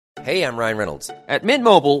Hey, I'm Ryan Reynolds. At Mint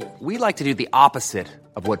Mobile, we like to do the opposite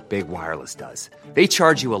of what Big Wireless does. They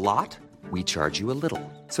charge you a lot, we charge you a little.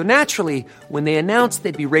 So naturally, when they announced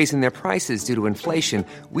they'd be raising their prices due to inflation,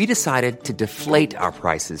 we decided to deflate our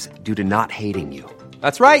prices due to not hating you.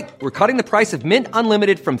 That's right. We're cutting the price of Mint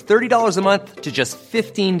Unlimited from $30 a month to just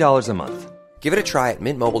 $15 a month. Give it a try at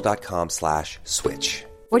mintmobile.com/switch.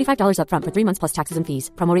 $45 up front for 3 months plus taxes and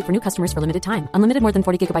fees. Promo rate for new customers for limited time. Unlimited more than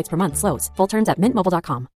 40 gigabytes per month. Slows full terms at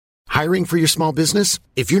mintmobile.com. Hiring for your small business?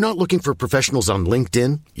 If you're not looking for professionals on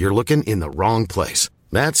LinkedIn, you're looking in the wrong place.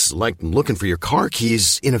 That's like looking for your car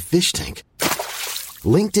keys in a fish tank.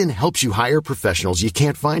 LinkedIn helps you hire professionals you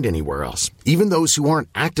can't find anywhere else, even those who aren't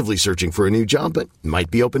actively searching for a new job but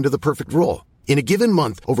might be open to the perfect role. In a given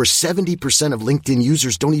month, over 70% of LinkedIn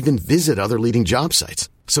users don't even visit other leading job sites.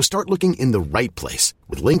 So start looking in the right place.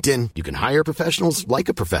 With LinkedIn, you can hire professionals like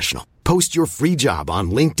a professional. Post your free job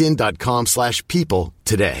on linkedin.com/people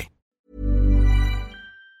today.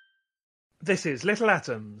 This is Little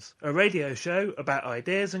Atoms, a radio show about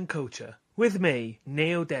ideas and culture. With me,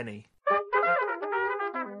 Neil Denny.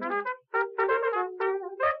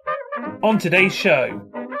 On today's show,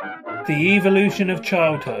 the evolution of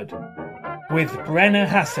childhood, with Brenna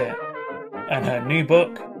Hassett and her new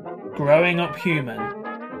book, Growing Up Human.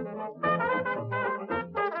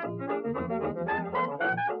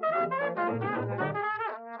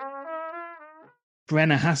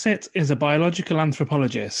 Brenna Hassett is a biological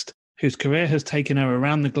anthropologist whose career has taken her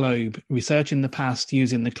around the globe, researching the past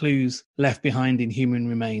using the clues left behind in human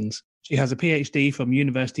remains. She has a PhD from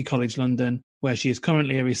University College London, where she is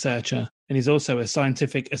currently a researcher, and is also a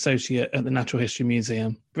scientific associate at the Natural History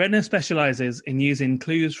Museum. Brenna specialises in using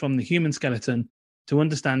clues from the human skeleton to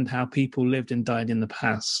understand how people lived and died in the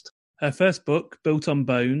past. Her first book, Built on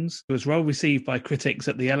Bones, was well received by critics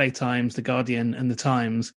at the LA Times, The Guardian, and The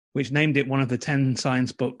Times, which named it one of the 10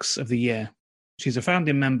 science books of the year. She's a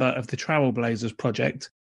founding member of the Trailblazers Project,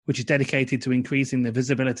 which is dedicated to increasing the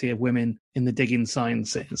visibility of women in the digging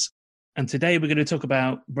sciences. And today we're going to talk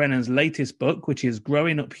about Brenna's latest book, which is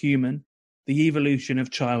Growing Up Human, The Evolution of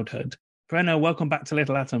Childhood. Brenna, welcome back to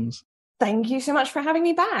Little Atoms. Thank you so much for having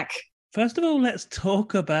me back. First of all, let's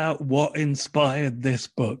talk about what inspired this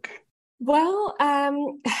book. Well,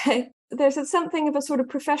 there's something of a sort of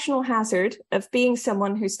professional hazard of being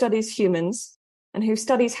someone who studies humans and who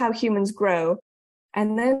studies how humans grow,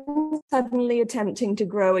 and then suddenly attempting to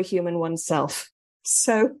grow a human oneself.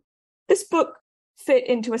 So this book fit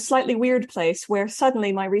into a slightly weird place where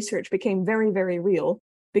suddenly my research became very, very real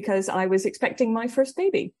because I was expecting my first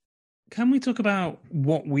baby. Can we talk about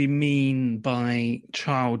what we mean by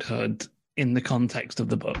childhood in the context of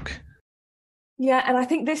the book? Yeah, and I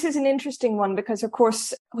think this is an interesting one because, of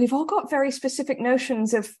course, we've all got very specific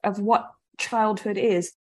notions of what childhood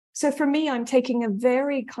is. So for me, I'm taking a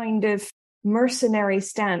very kind of mercenary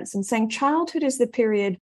stance and saying childhood is the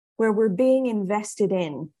period where we're being invested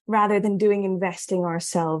in rather than doing investing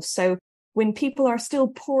ourselves. So when people are still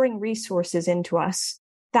pouring resources into us,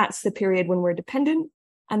 that's the period when we're dependent,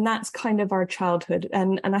 and that's kind of our childhood.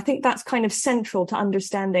 And I think that's kind of central to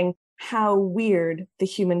understanding how weird the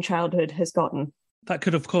human childhood has gotten. That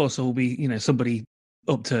could, of course, all be, somebody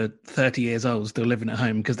up to 30 years old still living at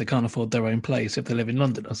home because they can't afford their own place if they live in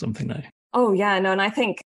London or something now. Oh, yeah, no, and I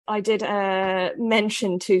think I did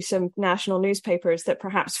mention to some national newspapers that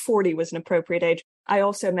perhaps 40 was an appropriate age. I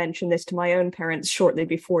also mentioned this to my own parents shortly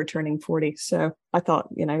before turning 40. So I thought,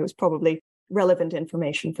 it was probably relevant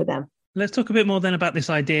information for them. Let's talk a bit more then about this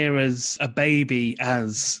idea as a baby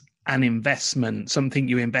as an investment, something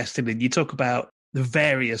you invested in. You talk about the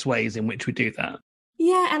various ways in which we do that.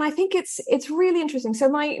 Yeah, and I think it's really interesting. So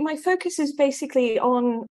my focus is basically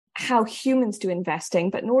on how humans do investing.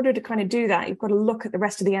 But in order to kind of do that, you've got to look at the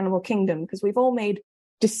rest of the animal kingdom, because we've all made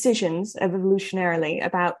decisions evolutionarily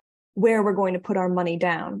about where we're going to put our money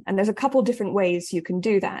down. And there's a couple different ways you can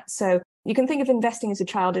do that. So you can think of investing as a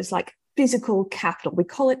child as like physical capital. We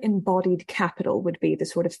call it embodied capital would be the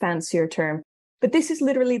sort of fancier term. But this is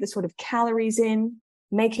literally the sort of calories in,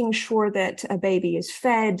 making sure that a baby is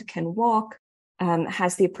fed, can walk,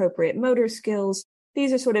 has the appropriate motor skills.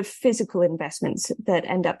 These are sort of physical investments that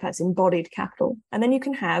end up as embodied capital. And then you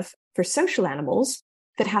can have, for social animals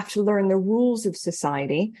that have to learn the rules of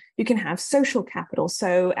society, you can have social capital.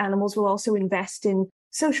 So animals will also invest in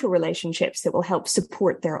social relationships that will help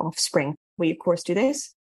support their offspring. We, of course, do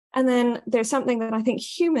this. And then there's something that I think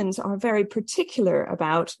humans are very particular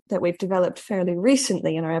about that we've developed fairly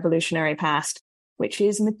recently in our evolutionary past, which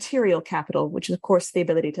is material capital, which is, of course, the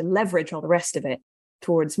ability to leverage all the rest of it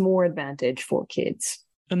towards more advantage for kids.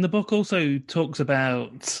 And the book also talks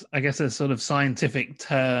about, I guess, a sort of scientific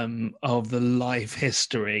term of the life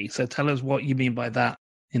history. So tell us what you mean by that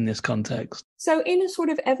in this context. So in a sort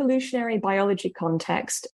of evolutionary biology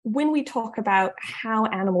context, when we talk about how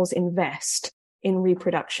animals invest in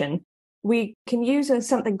reproduction, we can use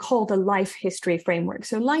something called a life history framework.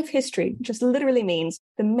 So life history just literally means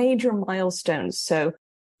the major milestones. So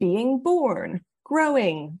being born,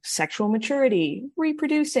 growing, sexual maturity,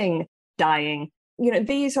 reproducing, dying.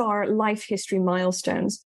 These are life history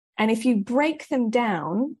milestones. And if you break them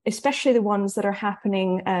down, especially the ones that are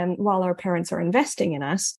happening while our parents are investing in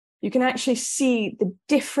us, you can actually see the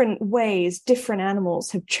different ways different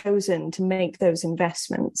animals have chosen to make those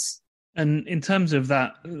investments. And in terms of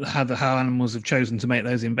that, how animals have chosen to make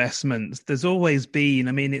those investments, there's always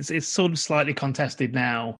been, it's sort of slightly contested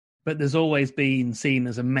now, but there's always been seen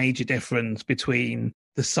as a major difference between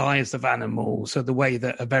the size of animals, so the way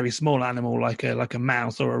that a very small animal like a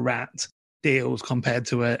mouse or a rat deals compared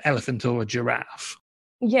to an elephant or a giraffe.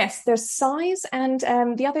 Yes, there's size, and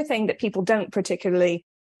the other thing that people don't particularly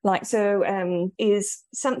like is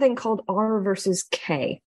something called R versus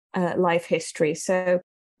K life history. So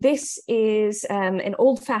this is an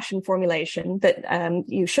old-fashioned formulation that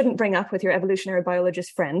you shouldn't bring up with your evolutionary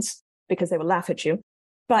biologist friends because they will laugh at you.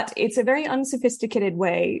 But it's a very unsophisticated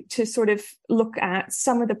way to sort of look at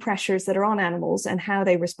some of the pressures that are on animals and how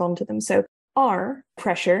they respond to them. So R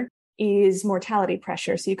pressure is mortality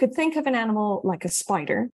pressure. So you could think of an animal like a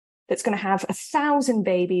spider that's going to have 1,000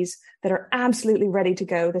 babies that are absolutely ready to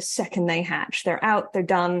go the second they hatch. They're out, they're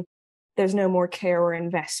done. There's no more care or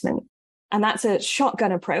investment. And that's a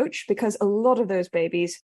shotgun approach because a lot of those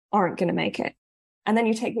babies aren't going to make it. And then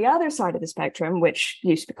you take the other side of the spectrum, which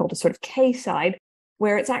used to be called a sort of K side,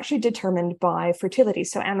 where it's actually determined by fertility.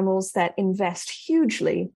 So animals that invest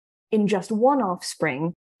hugely in just one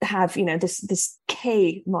offspring have, this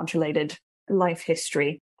K modulated life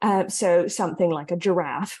history. So something like a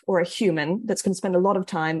giraffe or a human that's going to spend a lot of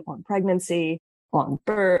time on pregnancy, on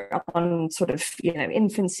birth, on sort of,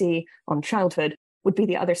 infancy, on childhood would be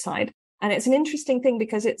the other side. And it's an interesting thing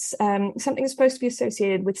because it's something that's supposed to be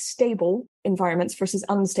associated with stable environments versus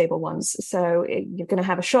unstable ones. So you're going to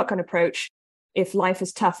have a shotgun approach if life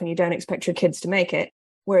is tough and you don't expect your kids to make it,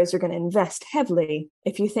 whereas you're going to invest heavily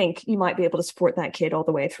if you think you might be able to support that kid all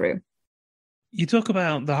the way through. You talk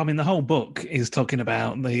about the whole book is talking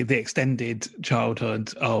about the extended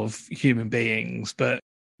childhood of human beings. But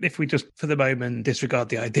if we just, for the moment, disregard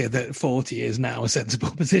the idea that 40 is now a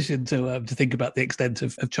sensible position to think about the extent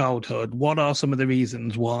of childhood, what are some of the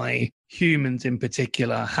reasons why humans in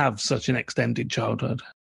particular have such an extended childhood?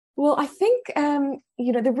 Well, I think,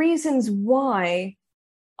 the reasons why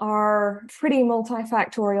are pretty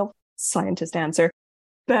multifactorial, scientist answer.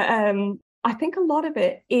 But I think a lot of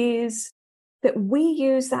it is that we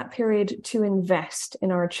use that period to invest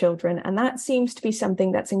in our children. And that seems to be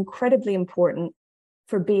something that's incredibly important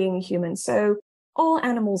for being human. So all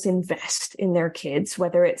animals invest in their kids,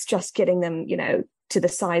 whether it's just getting them, to the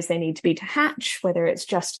size they need to be to hatch, whether it's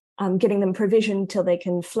just getting them provisioned till they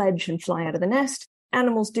can fledge and fly out of the nest.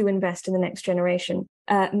 Animals do invest in the next generation.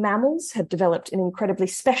 Mammals have developed an incredibly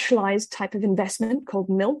specialized type of investment called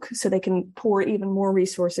milk, so they can pour even more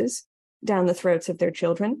resources down the throats of their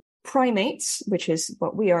children. Primates, which is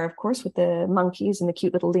what we are, of course, with the monkeys and the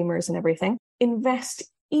cute little lemurs and everything, invest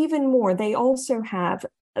even more. They also have,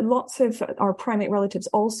 lots of our primate relatives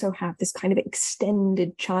also have this kind of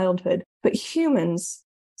extended childhood, but humans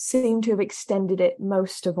seem to have extended it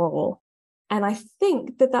most of all. And I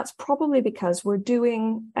think that that's probably because we're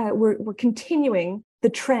continuing the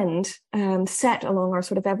trend set along our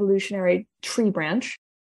sort of evolutionary tree branch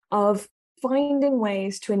of finding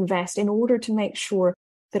ways to invest in order to make sure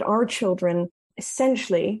that our children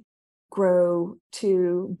essentially grow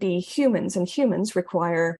to be humans, and humans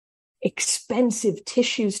require expensive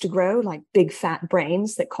tissues to grow, like big fat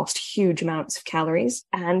brains that cost huge amounts of calories,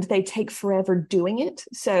 and they take forever doing it.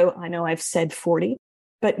 So I know I've said 40.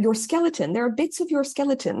 But your skeleton, there are bits of your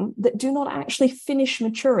skeleton that do not actually finish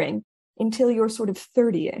maturing until you're sort of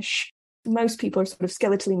 30-ish. Most people are sort of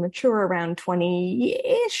skeletally mature around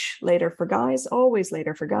 20-ish, later for guys, always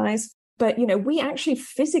later for guys. But, we actually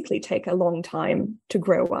physically take a long time to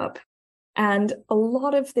grow up. And a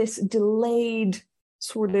lot of this delayed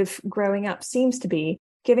sort of growing up seems to be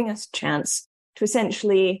giving us a chance to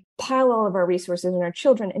essentially pile all of our resources in our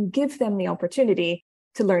children and give them the opportunity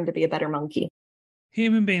to learn to be a better monkey.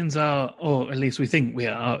 Human beings are, or at least we think we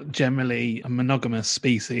are, generally a monogamous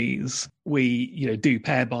species. We, do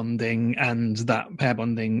pair bonding, and that pair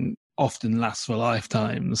bonding often lasts for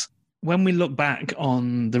lifetimes. When we look back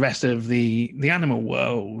on the rest of the animal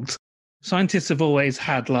world, scientists have always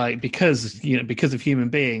had because of human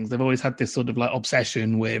beings, they've always had this sort of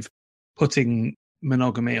obsession with putting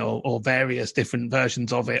monogamy or various different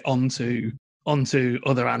versions of it onto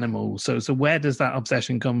other animals. So where does that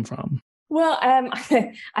obsession come from? Well,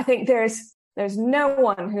 I think there's no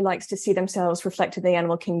one who likes to see themselves reflected in the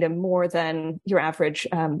animal kingdom more than your average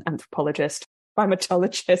anthropologist,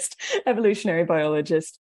 primatologist, evolutionary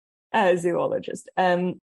biologist, zoologist.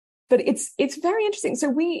 But it's very interesting. So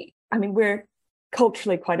we're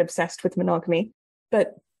culturally quite obsessed with monogamy,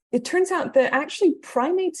 but it turns out that actually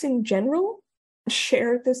primates in general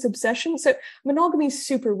share this obsession. So monogamy is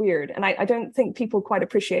super weird. And I don't think people quite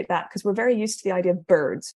appreciate that because we're very used to the idea of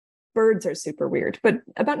birds. Birds are super weird, but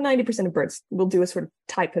about 90% of birds will do a sort of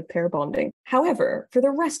type of pair bonding. However, for the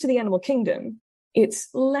rest of the animal kingdom, it's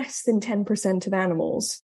less than 10% of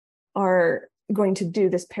animals are going to do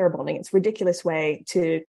this pair bonding. It's a ridiculous way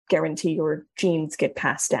to guarantee your genes get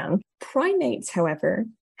passed down. Primates, however,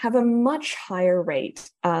 have a much higher rate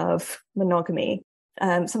of monogamy,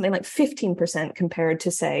 something like 15% compared to,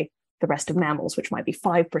 say, the rest of mammals, which might be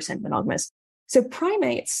 5% monogamous. So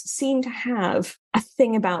primates seem to have a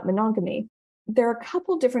thing about monogamy. There are a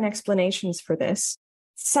couple different explanations for this.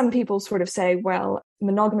 Some people sort of say, well,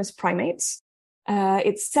 monogamous primates,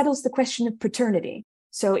 it settles the question of paternity.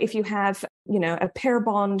 So if you have, a pair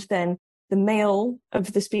bond, then the male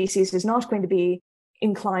of the species is not going to be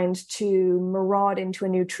inclined to maraud into a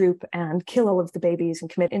new troop and kill all of the babies and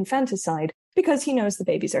commit infanticide because he knows the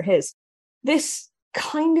babies are his. This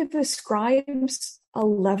kind of ascribes a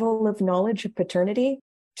level of knowledge of paternity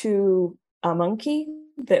to a monkey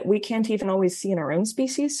that we can't even always see in our own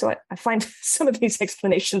species. So I find some of these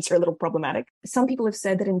explanations are a little problematic. Some people have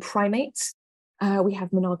said that in primates, we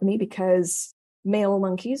have monogamy because male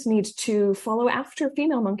monkeys need to follow after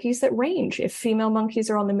female monkeys that range. If female monkeys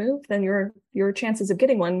are on the move, then your chances of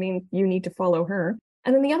getting one mean you need to follow her.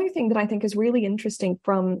 And then the other thing that I think is really interesting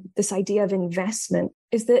from this idea of investment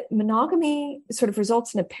is that monogamy sort of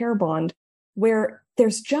results in a pair bond where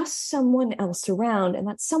there's just someone else around, and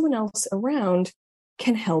that someone else around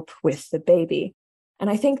can help with the baby. And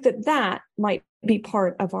I think that might be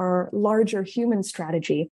part of our larger human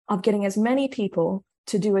strategy of getting as many people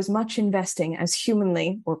to do as much investing as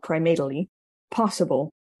humanly or primatally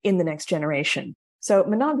possible in the next generation. So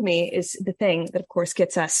monogamy is the thing that, of course,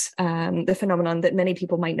 gets us the phenomenon that many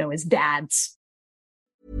people might know as dads.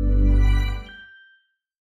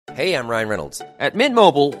 Hey, I'm Ryan Reynolds. At Mint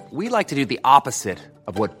Mobile, we like to do the opposite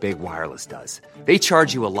of what Big Wireless does. They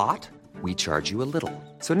charge you a lot, we charge you a little.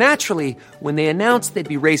 So naturally, when they announced they'd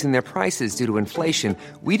be raising their prices due to inflation,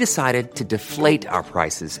 we decided to deflate our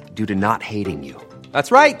prices due to not hating you.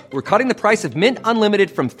 That's right. We're cutting the price of Mint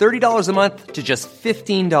Unlimited from $30 a month to just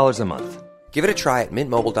 $15 a month. Give it a try at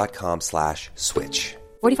mintmobile.com/switch.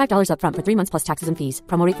 $45 up front for 3 months plus taxes and fees.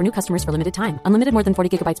 Promo rate for new customers for limited time. Unlimited more than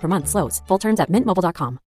 40 gigabytes per month slows. Full terms at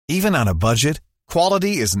mintmobile.com. Even on a budget,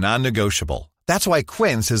 quality is non-negotiable. That's why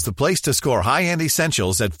Quince is the place to score high-end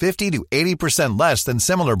essentials at 50 to 80% less than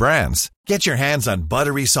similar brands. Get your hands on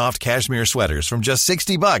buttery soft cashmere sweaters from just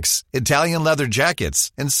 $60, Italian leather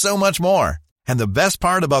jackets, and so much more. And the best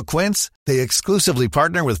part about Quince, they exclusively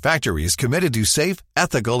partner with factories committed to safe,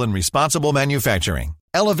 ethical, and responsible manufacturing.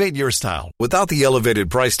 Elevate your style without the elevated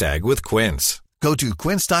price tag with Quince. Go to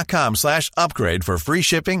quince.com/upgrade for free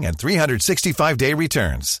shipping and 365-day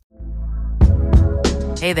returns.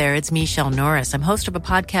 Hey there, it's Michelle Norris. I'm host of a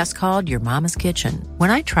podcast called Your Mama's Kitchen.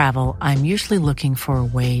 When I travel, I'm usually looking for a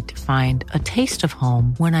way to find a taste of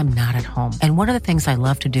home when I'm not at home. And one of the things I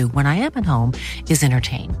love to do when I am at home is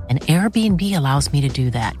entertain. And Airbnb allows me to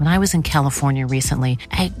do that. When I was in California recently,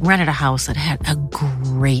 I rented a house that had a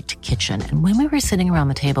great kitchen. And when we were sitting around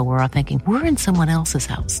the table, we're all thinking, we're in someone else's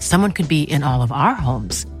house. Someone could be in all of our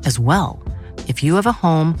homes as well. If you have a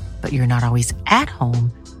home, but you're not always at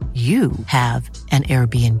home, you have an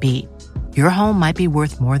Airbnb. Your home might be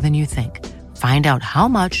worth more than you think. Find out how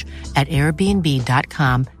much at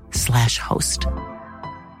airbnb.com/host.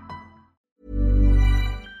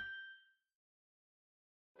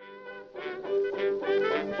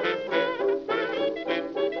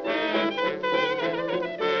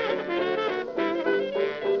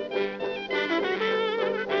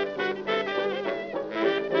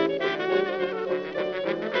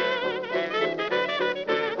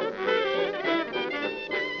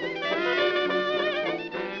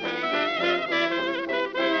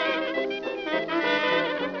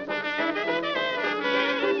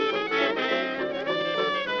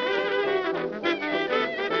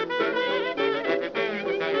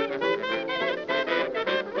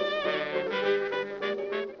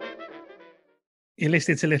 You're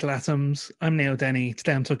listening to Little Atoms. I'm Neil Denny.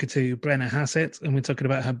 Today I'm talking to Brenna Hassett, and we're talking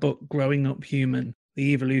about her book, Growing Up Human,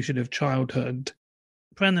 The Evolution of Childhood.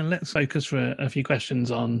 Brenna, let's focus for a few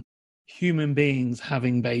questions on human beings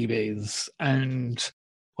having babies. And,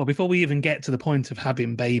 well, before we even get to the point of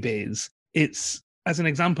having babies, it's, as an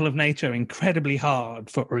example of nature, incredibly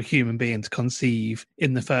hard for a human being to conceive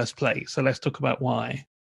in the first place. So let's talk about why.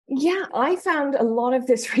 Yeah, I found a lot of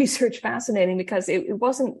this research fascinating because it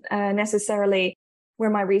wasn't necessarily where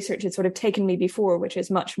my research had sort of taken me before, which is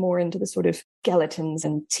much more into the sort of skeletons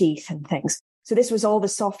and teeth and things. So this was all the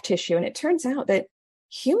soft tissue. And it turns out that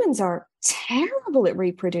humans are terrible at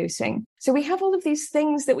reproducing. So we have all of these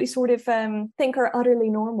things that we sort of think are utterly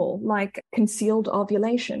normal, like concealed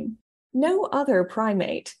ovulation. No other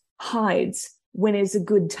primate hides when is a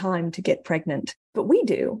good time to get pregnant. But we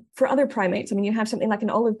do. For other primates, I mean, you have something like an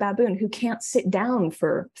olive baboon who can't sit down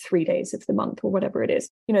for 3 days of the month or whatever it is.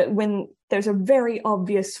 You know, when there's a very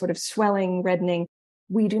obvious sort of swelling, reddening,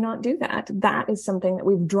 we do not do that. That is something that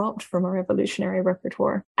we've dropped from our evolutionary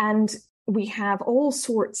repertoire. And we have all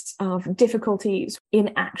sorts of difficulties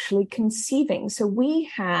in actually conceiving. So we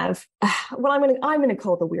have, well, I'm going to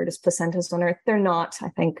call it the weirdest placentas on Earth. They're not. I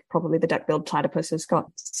think probably the duck-billed platypus has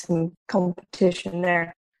got some competition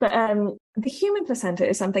there. But the human placenta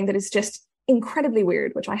is something that is just incredibly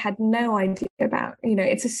weird, which I had no idea about. You know,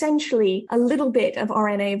 it's essentially a little bit of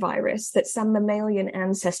RNA virus that some mammalian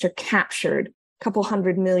ancestor captured a couple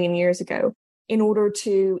 100 million years ago in order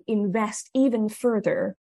to invest even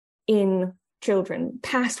further in children,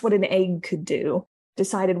 past what an egg could do.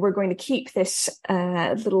 Decided we're going to keep this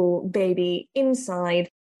little baby inside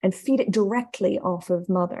and feed it directly off of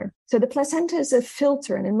mother. So the placenta is a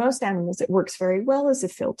filter, and in most animals it works very well as a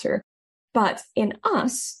filter. But in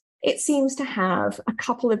us, it seems to have a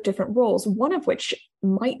couple of different roles, one of which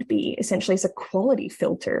might be essentially as a quality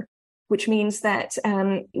filter, which means that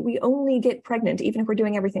we only get pregnant, even if we're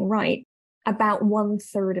doing everything right, about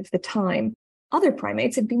 1/3 of the time. Other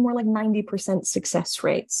primates, it'd be more like 90% success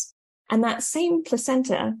rates. And that same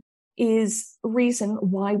placenta is reason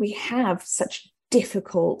why we have such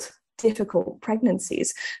difficult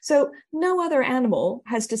pregnancies. So no other animal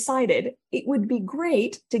has decided it would be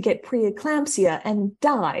great to get preeclampsia and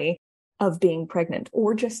die of being pregnant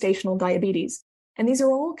or gestational diabetes. And these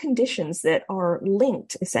are all conditions that are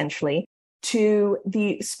linked essentially to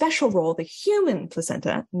the special role the human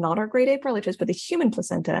placenta, not our great ape relatives, but the human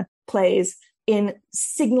placenta plays in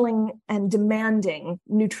signaling and demanding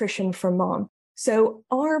nutrition from mom. So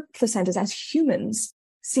our placentas as humans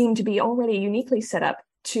seem to be already uniquely set up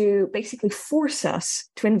to basically force us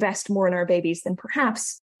to invest more in our babies than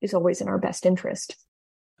perhaps is always in our best interest.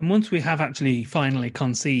 And once we have actually finally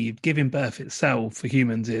conceived, giving birth itself for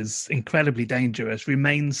humans is incredibly dangerous,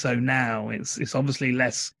 remains so now. It's obviously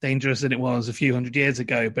less dangerous than it was a few hundred years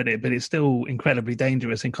ago, but it's still incredibly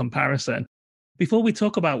dangerous in comparison. Before we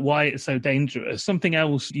talk about why it's so dangerous, something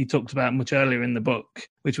else you talked about much earlier in the book,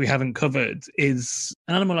 which we haven't covered, is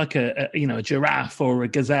an animal like a giraffe or a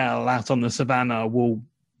gazelle out on the savannah will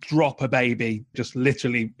drop a baby, just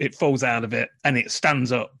literally it falls out of it and it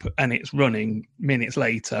stands up and it's running minutes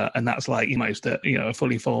later, and that's like almost a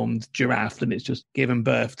fully formed giraffe that it's just given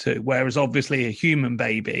birth to. Whereas obviously a human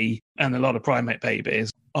baby and a lot of primate babies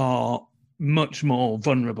are much more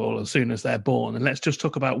vulnerable as soon as they're born. And let's just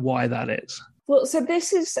talk about why that is. Well, so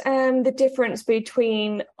this is the difference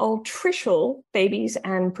between altricial babies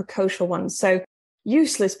and precocial ones. So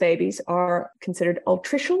useless babies are considered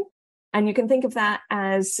altricial, and you can think of that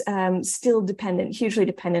as still dependent, hugely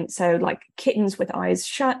dependent. So like kittens with eyes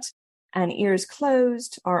shut and ears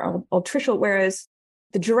closed are altricial, whereas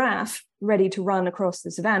the giraffe ready to run across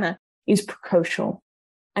the savannah is precocial.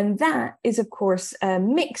 And that is, of course, a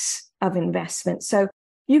mix of investment. So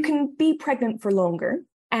you can be pregnant for longer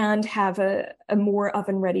and have a more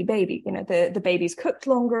oven-ready baby. You know, the baby's cooked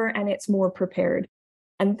longer and it's more prepared.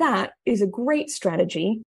 And that is a great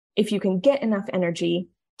strategy if you can get enough energy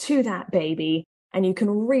to that baby and you can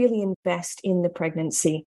really invest in the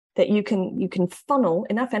pregnancy, that you can funnel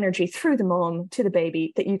enough energy through the mom to the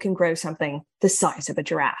baby that you can grow something the size of a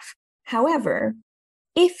giraffe. However,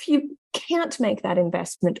 if you can't make that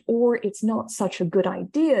investment, or it's not such a good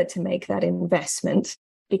idea to make that investment,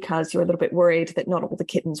 because you're a little bit worried that not all the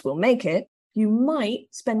kittens will make it, you might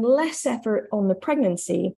spend less effort on the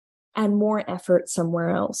pregnancy and more effort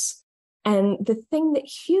somewhere else. And the thing that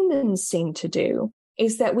humans seem to do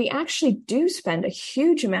is that we actually do spend a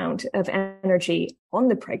huge amount of energy on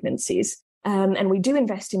the pregnancies, and we do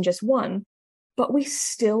invest in just one, but we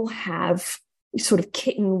still have sort of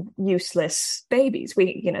kitten useless babies.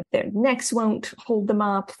 Their necks won't hold them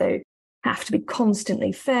up. have to be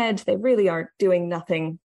constantly fed. They really are doing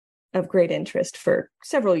nothing of great interest for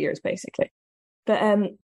several years, basically. But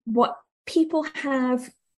what people have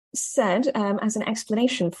said as an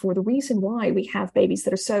explanation for the reason why we have babies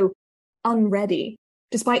that are so unready,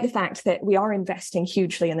 despite the fact that we are investing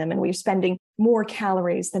hugely in them and we're spending more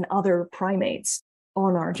calories than other primates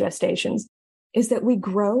on our gestations, is that we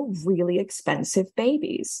grow really expensive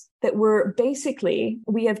babies. That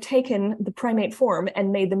we have taken the primate form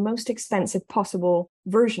and made the most expensive possible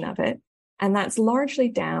version of it. And that's largely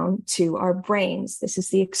down to our brains. This is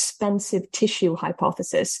the expensive tissue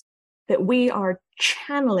hypothesis, that we are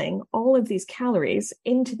channeling all of these calories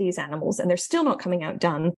into these animals, and they're still not coming out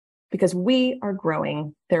done because we are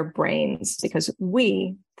growing their brains, because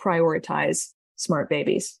we prioritize smart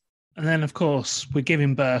babies. And then, of course, we're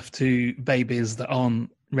giving birth to babies that aren't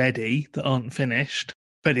ready, that aren't finished,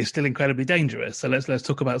 but it's still incredibly dangerous. So let's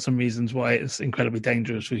talk about some reasons why it's incredibly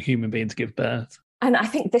dangerous for a human being to give birth. And I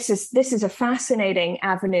think this is a fascinating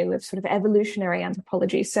avenue of sort of evolutionary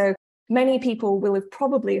anthropology. So many people will have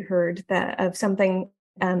probably heard of something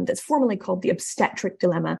that's formally called the obstetric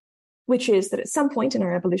dilemma, which is that at some point in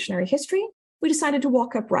our evolutionary history, we decided to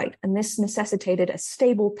walk upright. And this necessitated a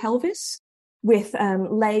stable pelvis with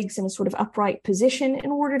legs in a sort of upright position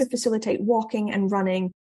in order to facilitate walking and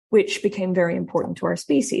running, which became very important to our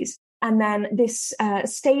species. And then this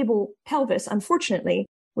stable pelvis, unfortunately,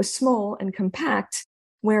 was small and compact,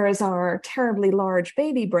 whereas our terribly large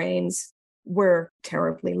baby brains were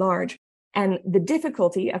terribly large. And the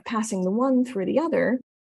difficulty of passing the one through the other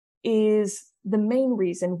is the main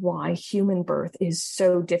reason why human birth is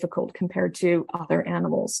so difficult compared to other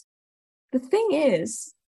animals. The thing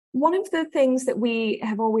is, one of the things that we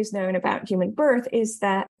have always known about human birth is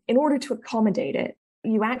that in order to accommodate it,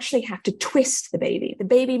 you actually have to twist the baby. The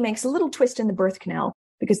baby makes a little twist in the birth canal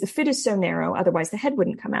because the fit is so narrow, otherwise the head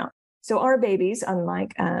wouldn't come out. So our babies,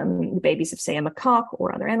 unlike the babies of, say, a macaque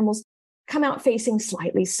or other animals, come out facing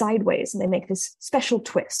slightly sideways, and they make this special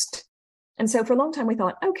twist. And so for a long time, we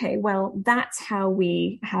thought, okay, well, that's how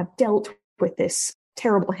we have dealt with this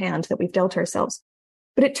terrible hand that we've dealt ourselves.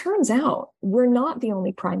 But it turns out we're not the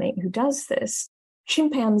only primate who does this.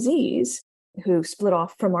 Chimpanzees, who split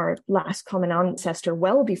off from our last common ancestor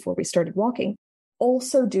well before we started walking,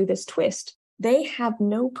 also do this twist. They have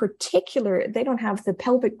they don't have the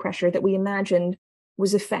pelvic pressure that we imagined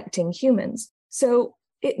was affecting humans. So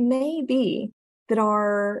it may be that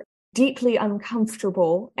our deeply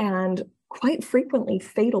uncomfortable and quite frequently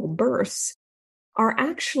fatal births are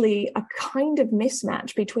actually a kind of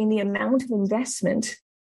mismatch between the amount of investment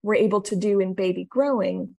we're able to do in baby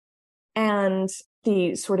growing and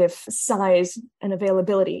the sort of size and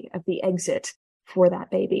availability of the exit for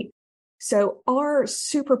that baby. So our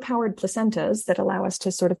superpowered placentas that allow us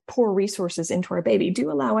to sort of pour resources into our baby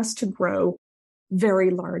do allow us to grow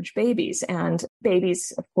very large babies. And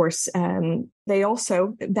babies, of course, they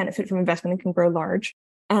also benefit from investment and can grow large.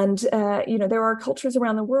 And, there are cultures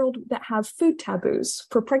around the world that have food taboos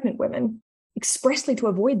for pregnant women expressly to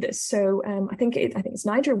avoid this. So I think it's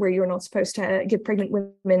Niger where you're not supposed to give pregnant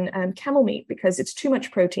women camel meat because it's too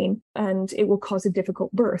much protein and it will cause a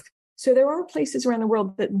difficult birth. So there are places around the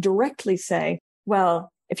world that directly say,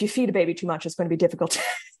 well, if you feed a baby too much, it's going to be difficult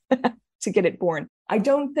to get it born. I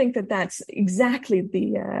don't think that that's exactly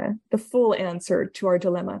the full answer to our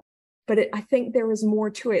dilemma, but I think there is more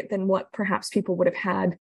to it than what perhaps people would have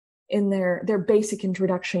had in their basic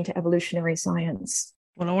introduction to evolutionary science.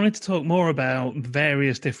 Well, I wanted to talk more about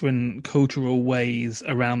various different cultural ways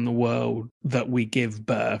around the world that we give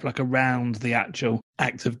birth, like around the actual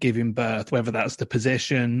act of giving birth, whether that's the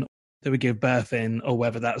position that we give birth in or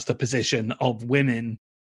whether that's the position of women,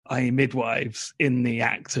 i.e. midwives, in the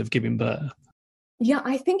act of giving birth. Yeah,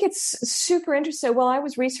 I think it's super interesting. While I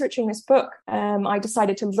was researching this book, I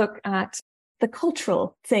decided to look at the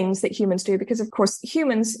cultural things that humans do, because, of course,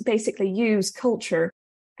 humans basically use culture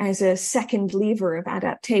as a second lever of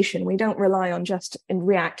adaptation. We don't rely on just in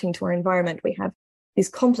reacting to our environment. We have these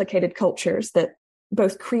complicated cultures that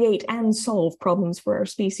both create and solve problems for our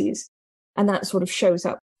species. And that sort of shows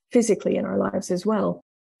up physically in our lives as well.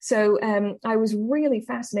 So I was really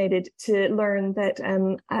fascinated to learn that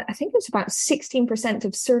I think it's about 16%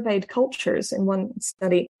 of surveyed cultures in one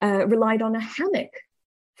study relied on a hammock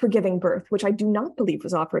for giving birth, which I do not believe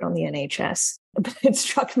was offered on the NHS. But it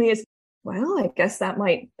struck me as, well, I guess that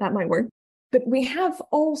might work. But we have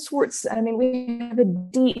all sorts. I mean, we have a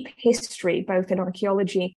deep history, both in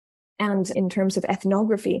archaeology and in terms of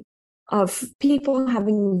ethnography, of people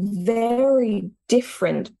having very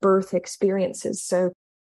different birth experiences. So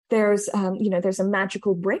there's a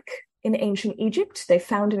magical brick in ancient Egypt. They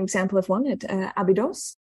found an example of one at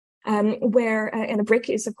Abydos. and a brick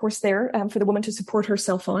is, of course, there for the woman to support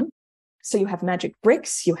herself on. So you have magic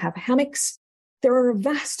bricks, you have hammocks. There are a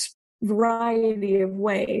vast variety of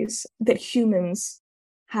ways that humans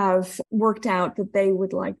have worked out that they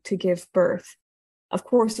would like to give birth. Of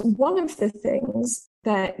course, one of the things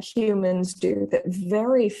that humans do that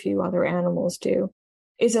very few other animals do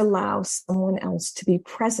is allow someone else to be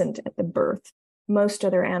present at the birth. Most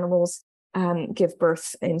other animals give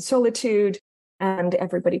birth in solitude, and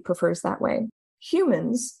everybody prefers that way.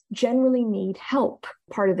 Humans generally need help.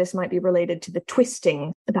 Part of this might be related to the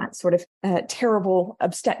twisting, that sort of terrible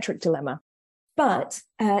obstetric dilemma. But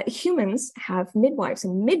humans have midwives,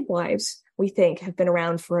 and midwives, we think, have been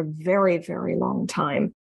around for a very, very long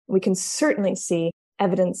time. We can certainly see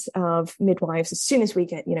evidence of midwives as soon as we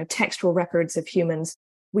get, textual records of humans.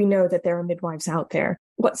 We know that there are midwives out there.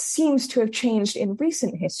 What seems to have changed in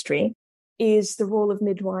recent history is the role of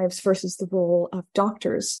midwives versus the role of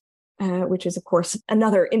doctors, which is, of course,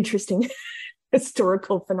 another interesting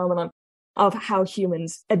historical phenomenon of how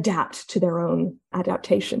humans adapt to their own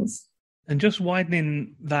adaptations. And just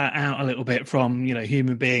widening that out a little bit from,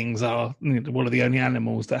 human beings are one of the only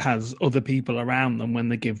animals that has other people around them when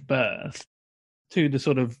they give birth, to the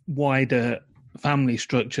sort of wider family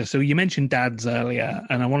structure. So you mentioned dads earlier,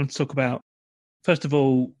 and I wanted to talk about, first of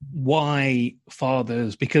all, why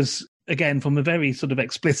fathers, because again, from a very sort of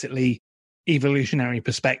explicitly evolutionary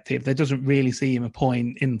perspective, there doesn't really seem a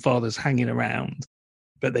point in fathers hanging around,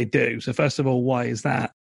 but they do. So first of all, why is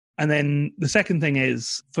that? And then the second thing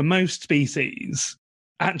is, for most species,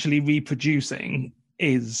 actually reproducing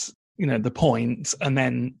is, the point, and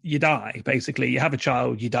then you die. Basically, you have a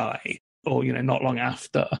child, you die, or, not long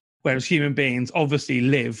after. Whereas human beings obviously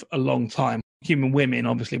live a long time. Human women,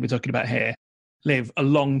 obviously, we're talking about here, live a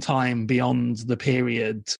long time beyond the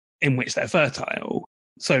period in which they're fertile.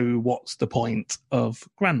 So what's the point of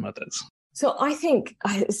grandmothers? So I think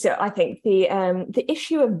the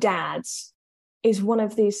issue of dads is one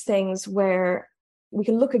of these things where we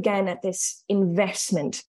can look again at this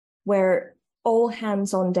investment where all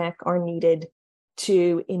hands on deck are needed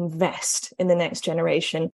to invest in the next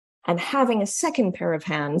generation. And having a second pair of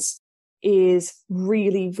hands is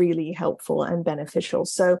really, really helpful and beneficial.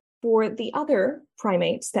 So for the other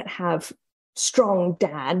primates that have strong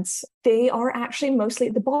dads, they are actually mostly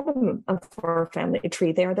at the bottom of our family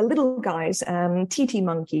tree. They are the little guys, titi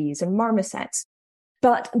monkeys and marmosets.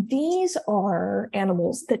 But these are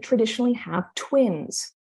animals that traditionally have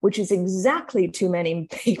twins, which is exactly too many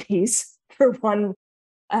babies for one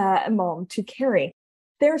mom to carry.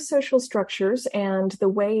 Their social structures and the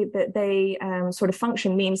way that they sort of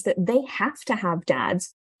function means that they have to have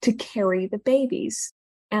dads to carry the babies,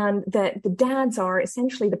 and that the dads are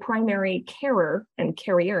essentially the primary carer and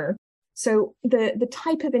carrier. So the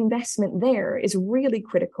type of investment there is really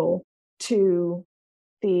critical to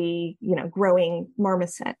the growing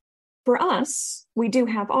marmoset. For us, we do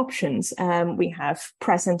have options. We have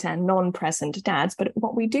present and non-present dads, but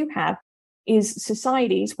what we do have is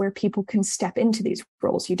societies where people can step into these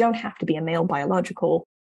roles. You don't have to be a male biological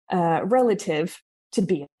relative to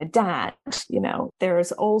be a dad.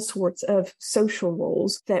 There's all sorts of social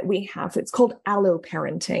roles that we have. It's called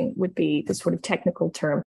alloparenting, would be the sort of technical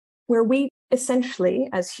term, where we essentially,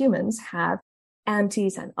 as humans, have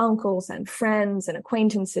aunties and uncles and friends and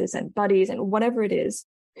acquaintances and buddies and whatever it is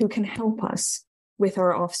who can help us with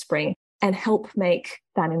our offspring and help make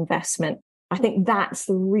that investment. I think that's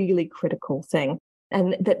the really critical thing,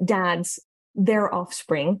 and that dads, their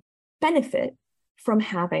offspring, benefit from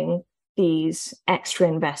having these extra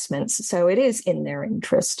investments. So it is in their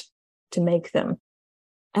interest to make them.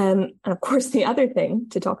 And of course, the other thing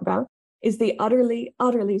to talk about is the utterly,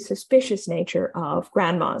 utterly suspicious nature of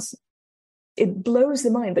grandmas. It blows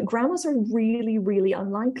the mind, but grandmas are really, really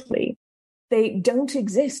unlikely. They don't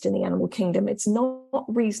exist in the animal kingdom. It's not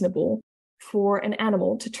reasonable for an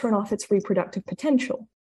animal to turn off its reproductive potential,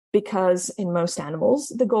 because in most animals,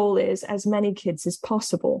 the goal is as many kids as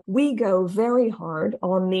possible. We go very hard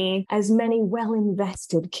on the as many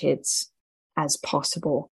well-invested kids as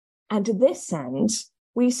possible. And to this end,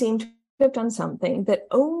 we seem to have done something that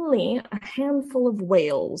only a handful of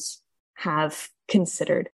whales have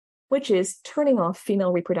considered, which is turning off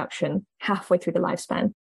female reproduction halfway through the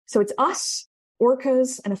lifespan. So it's us,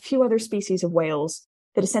 orcas, and a few other species of whales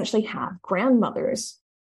that essentially have grandmothers.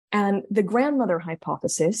 And the grandmother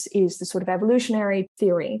hypothesis is the sort of evolutionary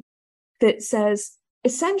theory that says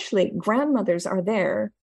essentially grandmothers are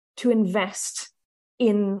there to invest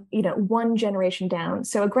in, one generation down.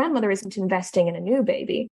 So a grandmother isn't investing in a new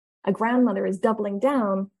baby. A grandmother is doubling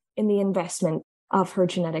down in the investment of her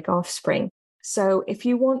genetic offspring. So if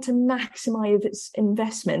you want to maximize its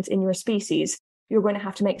investment in your species, you're going to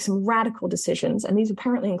have to make some radical decisions. And these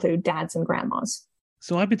apparently include dads and grandmas.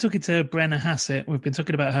 So I've been talking to Brenna Hassett. We've been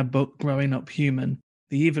talking about her book, Growing Up Human,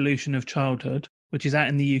 The Evolution of Childhood, which is out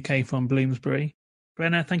in the UK from Bloomsbury.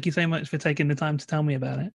 Brenna, thank you so much for taking the time to tell me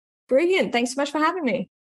about it. Brilliant. Thanks so much for having me.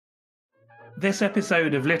 This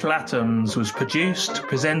episode of Little Atoms was produced,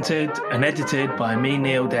 presented and edited by me,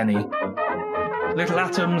 Neil Denny. Little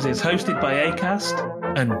Atoms is hosted by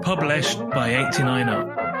Acast and published by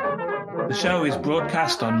 89Up. The show is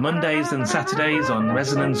broadcast on Mondays and Saturdays on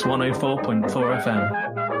Resonance 104.4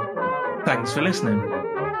 FM. Thanks for listening.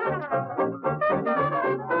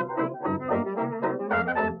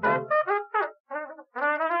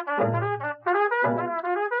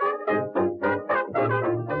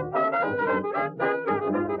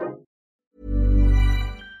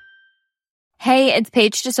 Hey, it's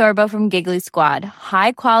Paige DeSorbo from Giggly Squad.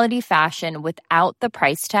 High quality fashion without the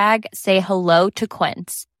price tag. Say hello to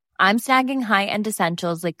Quince. I'm snagging high-end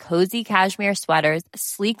essentials like cozy cashmere sweaters,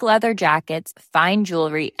 sleek leather jackets, fine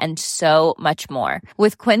jewelry, and so much more.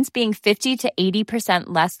 With Quince being 50 to 80%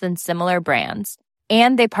 less than similar brands.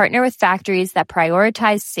 And they partner with factories that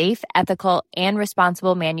prioritize safe, ethical, and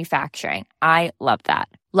responsible manufacturing. I love that.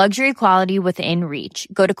 Luxury quality within reach.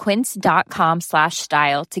 Go to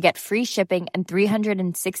quince.com/style to get free shipping and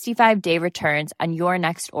 365-day returns on your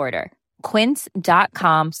next order.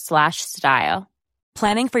 Quince.com/style.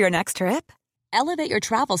 Planning for your next trip? Elevate your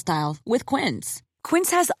travel style with Quince.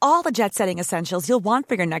 Quince has all the jet-setting essentials you'll want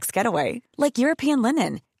for your next getaway, like European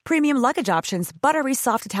linen, premium luggage options, buttery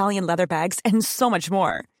soft Italian leather bags, and so much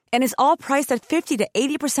more. And is all priced at 50 to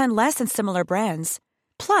 80% less than similar brands.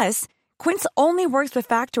 Plus, Quince only works with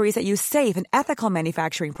factories that use safe and ethical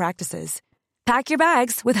manufacturing practices. Pack your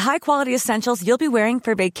bags with high-quality essentials you'll be wearing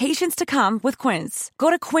for vacations to come with Quince.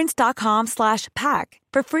 Go to quince.com/pack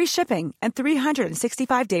for free shipping and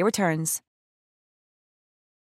 365-day returns.